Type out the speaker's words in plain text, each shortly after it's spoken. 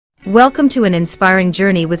Welcome to an inspiring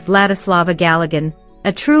journey with Vladislava Galagan,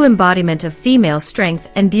 a true embodiment of female strength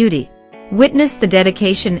and beauty. Witness the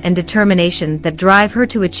dedication and determination that drive her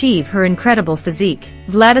to achieve her incredible physique.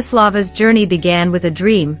 Vladislava's journey began with a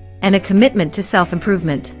dream and a commitment to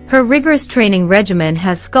self-improvement. Her rigorous training regimen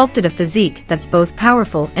has sculpted a physique that's both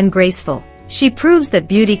powerful and graceful. She proves that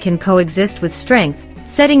beauty can coexist with strength,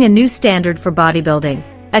 setting a new standard for bodybuilding.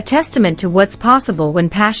 A testament to what's possible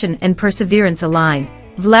when passion and perseverance align.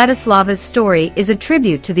 Vladislava's story is a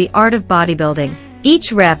tribute to the art of bodybuilding.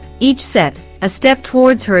 Each rep, each set, a step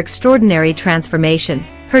towards her extraordinary transformation.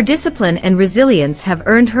 Her discipline and resilience have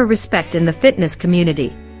earned her respect in the fitness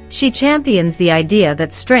community. She champions the idea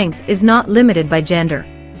that strength is not limited by gender.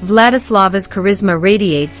 Vladislava's charisma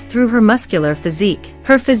radiates through her muscular physique.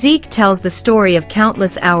 Her physique tells the story of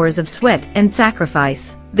countless hours of sweat and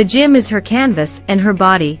sacrifice. The gym is her canvas and her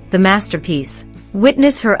body, the masterpiece.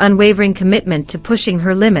 Witness her unwavering commitment to pushing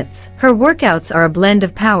her limits. Her workouts are a blend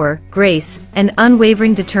of power, grace, and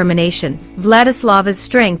unwavering determination. Vladislava's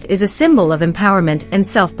strength is a symbol of empowerment and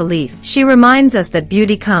self-belief. She reminds us that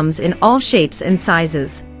beauty comes in all shapes and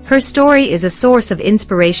sizes. Her story is a source of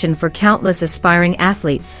inspiration for countless aspiring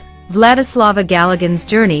athletes. Vladislava Galagan's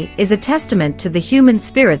journey is a testament to the human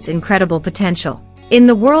spirit's incredible potential. In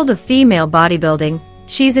the world of female bodybuilding,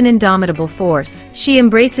 she's an indomitable force. She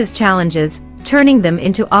embraces challenges, turning them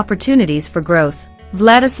into opportunities for growth.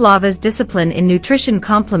 Vladislava's discipline in nutrition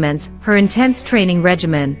complements her intense training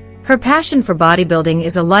regimen. Her passion for bodybuilding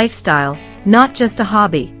is a lifestyle, not just a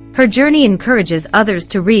hobby. Her journey encourages others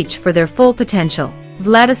to reach for their full potential.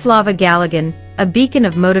 Vladislava Galagan, a beacon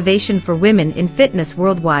of motivation for women in fitness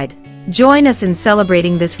worldwide. Join us in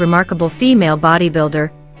celebrating this remarkable female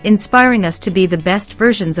bodybuilder, inspiring us to be the best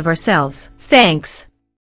versions of ourselves. Thanks.